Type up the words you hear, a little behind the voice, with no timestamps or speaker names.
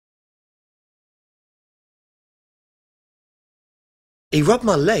He rubbed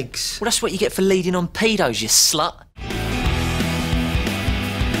my legs. Well, that's what you get for leading on pedos, you slut.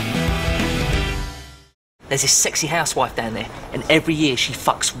 There's this sexy housewife down there, and every year she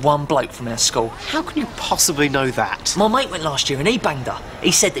fucks one bloke from our school. How can you possibly know that? My mate went last year and he banged her.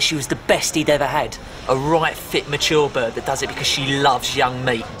 He said that she was the best he'd ever had. A right fit, mature bird that does it because she loves young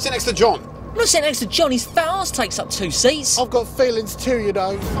meat. Sit next to John. I'm not sitting next to John, his fat ass takes up 2 seats. I've got feelings too, you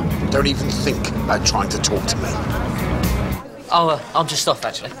know. Don't even think about trying to talk to me. Oh, I'm just off,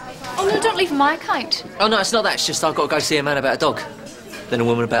 actually. Oh, no, don't leave my account. Oh, no, it's not that. It's just I've got to go see a man about a dog. Then a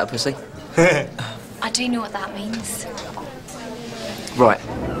woman about a pussy. I do know what that means. Right.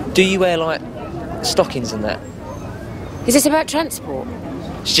 Do you wear, like, stockings and that? Is this about transport?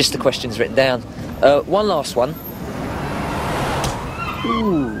 It's just the questions written down. One last one.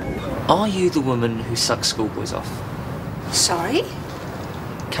 Ooh. Are you the woman who sucks schoolboys off? Sorry?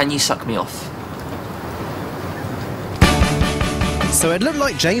 Can you suck me off? So it looked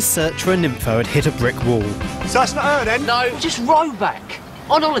like Jay's search for a nympho had hit a brick wall. So that's not her then? No, just row back.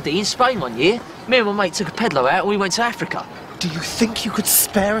 On holiday in Spain one year, me and my mate took a pedalo out and we went to Africa. Do you think you could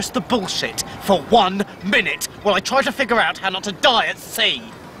spare us the bullshit for 1 minute while I try to figure out how not to die at sea?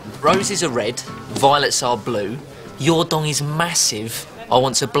 Roses are red, violets are blue. Your dong is massive. I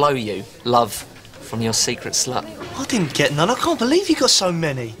want to blow you. Love, from your secret slut. I didn't get none. I can't believe you got so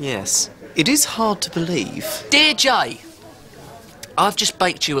many. Yes, it is hard to believe. Dear Jay, I've just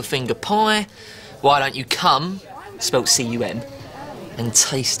baked you a finger pie. Why don't you come, spelt C-U-M, and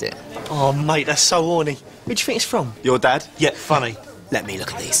taste it? Oh, mate, that's so horny. Who do you think it's from? Your dad? Yeah, funny. Let me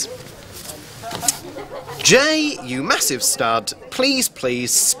look at these. Jay, you massive stud, please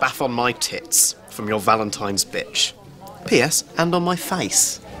spaff on my tits from your Valentine's bitch. P.S. and on my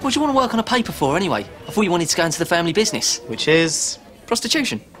face. What do you want to work on a paper for, anyway? I thought you wanted to go into the family business. Which is...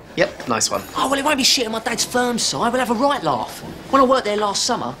 Prostitution. Yep, nice one. Oh, well, it won't be shit on my dad's firm side. We'll have a right laugh. When I worked there last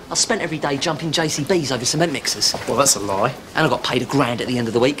summer, I spent every day jumping JCBs over cement mixers. Well, that's a lie. And I got paid £1,000 at the end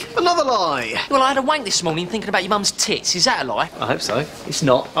of the week. Another lie! Well, I had a wank this morning thinking about your mum's tits. Is that a lie? I hope so. It's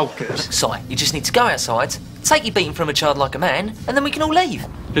not. Oh, good. Si, you just need to go outside, take your beating from a child like a man, and then we can all leave.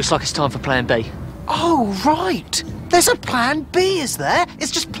 Looks like it's time for plan B. Oh, right. There's a plan B, is there? It's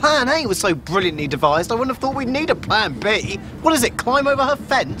just plan A was so brilliantly devised, I wouldn't have thought we'd need a plan B. What is it, climb over her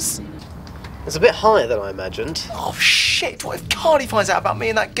fence? It's a bit higher than I imagined. Oh, shit. What if Carly finds out about me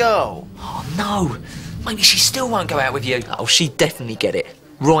and that girl? Oh, no. Maybe she still won't go out with you. Oh, she'd definitely get it.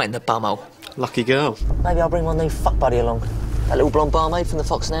 Right in the bumhole. Lucky girl. Maybe I'll bring my new fuck buddy along. That little blonde barmaid from the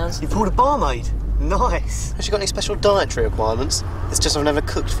Fox and Hounds. You pulled a barmaid? Nice. Has she got any special dietary requirements? It's just I've never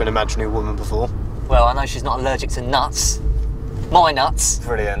cooked for an imaginary woman before. Well, I know she's not allergic to nuts. My nuts.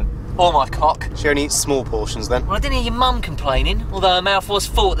 Brilliant. Or my cock. She only eats small portions then. Well, I didn't hear your mum complaining, although her mouth was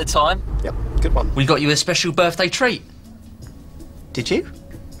full at the time. Yep, good one. We got you a special birthday treat. Did you?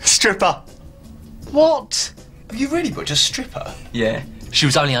 Stripper. What? Have you really booked a stripper? Yeah. She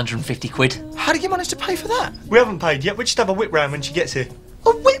was only 150 quid. How did you manage to pay for that? We haven't paid yet. We'll just have a whip round when she gets here.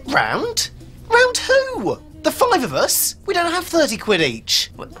 A whip round? Round who? The 5 of us? We don't have 30 quid each.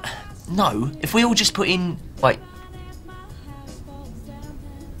 No, if we all just put in... Wait.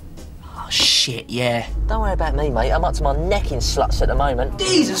 Oh, shit, yeah. Don't worry about me, mate. I'm up to my neck in sluts at the moment.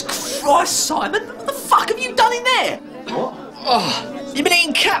 Jesus Christ, Simon! What the fuck have you done in there? What? Oh, you've been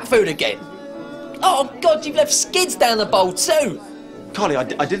eating cat food again? Oh, God, you've left skids down the bowl, too. Carly, I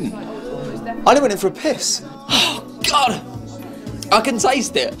didn't. I only went in for a piss. Oh, God! I can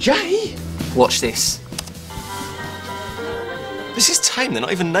taste it. Jay? Watch this. This is tame, they're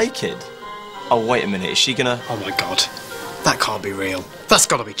not even naked. Oh, wait a minute, is she gonna... Oh my God. That can't be real. That's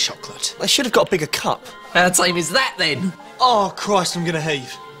gotta be chocolate. They should have got a bigger cup. How tame is that, then? Oh, Christ, I'm gonna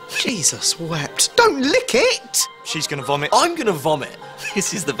heave. Jesus wept. Don't lick it! She's gonna vomit. I'm gonna vomit.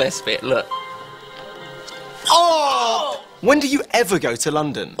 This is the best bit, look. Oh! When do you ever go to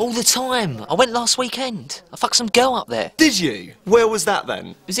London? All the time. I went last weekend. I fucked some girl up there. Did you? Where was that then?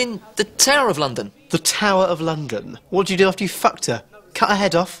 It was in the Tower of London. The Tower of London. What did you do after you fucked her? Cut her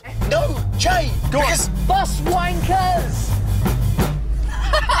head off? No, Jay! Go on! Bus wankers!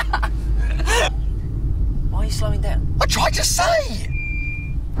 Why are you slowing down? I tried to say!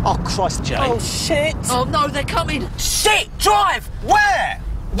 Oh, Christ, Jay. Oh, shit! Oh, no, they're coming! Shit! Drive! Where?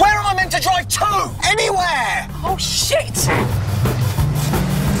 Where am I meant to drive to? Anywhere! Oh, shit!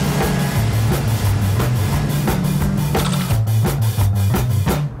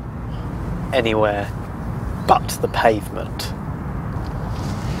 Anywhere but the pavement.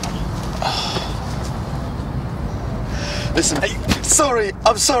 Listen, hey, Sorry,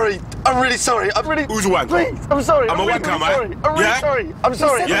 I'm sorry. I'm really sorry. I'm really... Who's a wanker? Please, I'm sorry. I'm a really, wanker, really mate. sorry. I'm really Yeah? sorry. I'm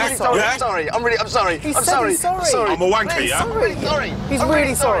sorry. Yeah? I'm really sorry. Yeah? I'm sorry. I'm sorry. He I'm said sorry. he's sorry. I'm sorry. I'm a wanker, Please, yeah? I'm really sorry. He's I'm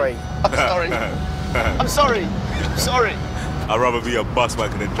really sorry. I'm sorry. I'm sorry. I'm sorry. I'd rather be a bus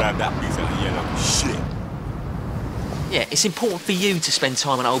wanker than drive that piece of yellow shit. Yeah, it's important for you to spend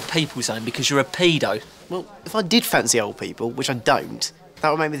time at old people's home because you're a pedo. Well, if I did fancy old people, which I don't, that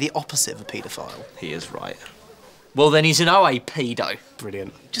would make me the opposite of a paedophile. He is right. Well, then he's an OA pedo.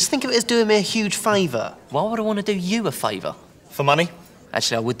 Brilliant. Just think of it as doing me a huge favour. Why would I want to do you a favour? For money?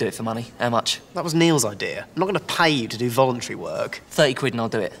 Actually, I would do it for money. How much? That was Neil's idea. I'm not going to pay you to do voluntary work. 30 quid and I'll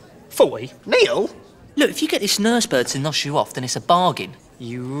do it. 40? Neil? Look, if you get this nurse bird to nosh you off, then it's a bargain.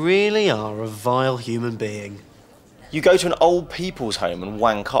 You really are a vile human being. You go to an old people's home and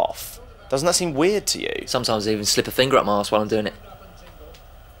wank off. Doesn't that seem weird to you? Sometimes I even slip a finger up my arse while I'm doing it.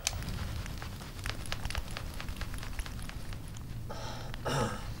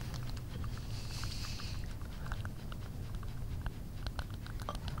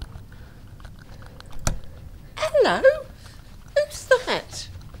 Hello? Who's that?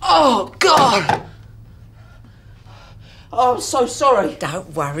 Oh, God! Oh, I'm so sorry.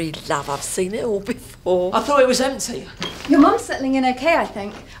 Don't worry, love, I've seen it all before. I thought it was empty. Your mum's settling in okay, I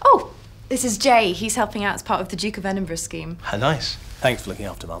think. Oh, this is Jay. He's helping out as part of the Duke of Edinburgh scheme. How nice. Thanks for looking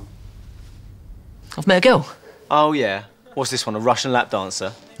after Mum. I've met a girl. Oh, yeah. What's this one, a Russian lap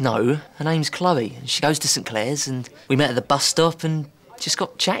dancer? No, her name's Chloe. She goes to St Clair's and we met at the bus stop and just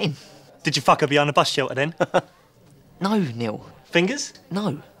got chatting. Did you fuck her behind a bus shelter then? No, Neil. Fingers?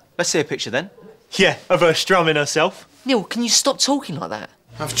 No. Let's see a picture then. Yeah, of her strumming herself. Neil, can you stop talking like that?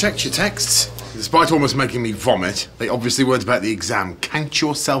 I've checked your texts. Despite almost making me vomit, they obviously weren't about the exam. Count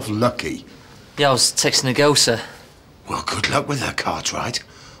yourself lucky. Yeah, I was texting a girl, sir. Well, good luck with her, Cartwright.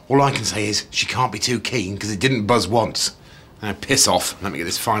 All I can say is she can't be too keen because it didn't buzz once. Now piss off and let me get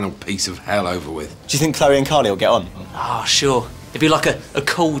this final piece of hell over with. Do you think Chloe and Carly will get on? Oh, sure. It'd be like a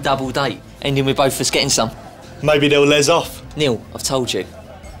cool double date, ending with both of us getting some. Maybe they'll les off. Neil, I've told you.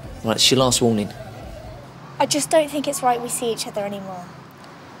 Right, it's your last warning. I just don't think it's right we see each other anymore.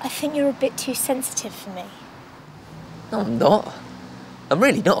 I think you're a bit too sensitive for me. No, I'm not. I'm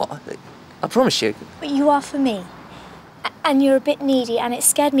really not. I promise you. But you are for me. And you're a bit needy, and it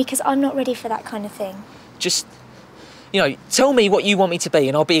scared me because I'm not ready for that kind of thing. Just, you know, tell me what you want me to be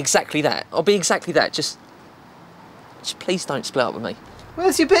and I'll be exactly that. I'll be exactly that. Just please don't split up with me.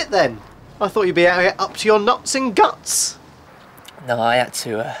 Where's your bit then? I thought you'd be out here up to your nuts and guts. No, I had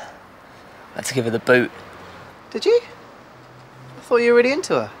to give her the boot. Did you? I thought you were really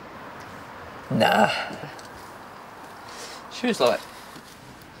into her. Nah. She was like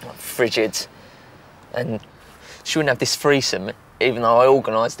frigid. And she wouldn't have this threesome, even though I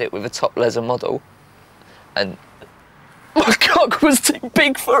organised it with a top leather model. And my cock was too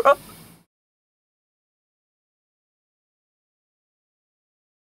big for her.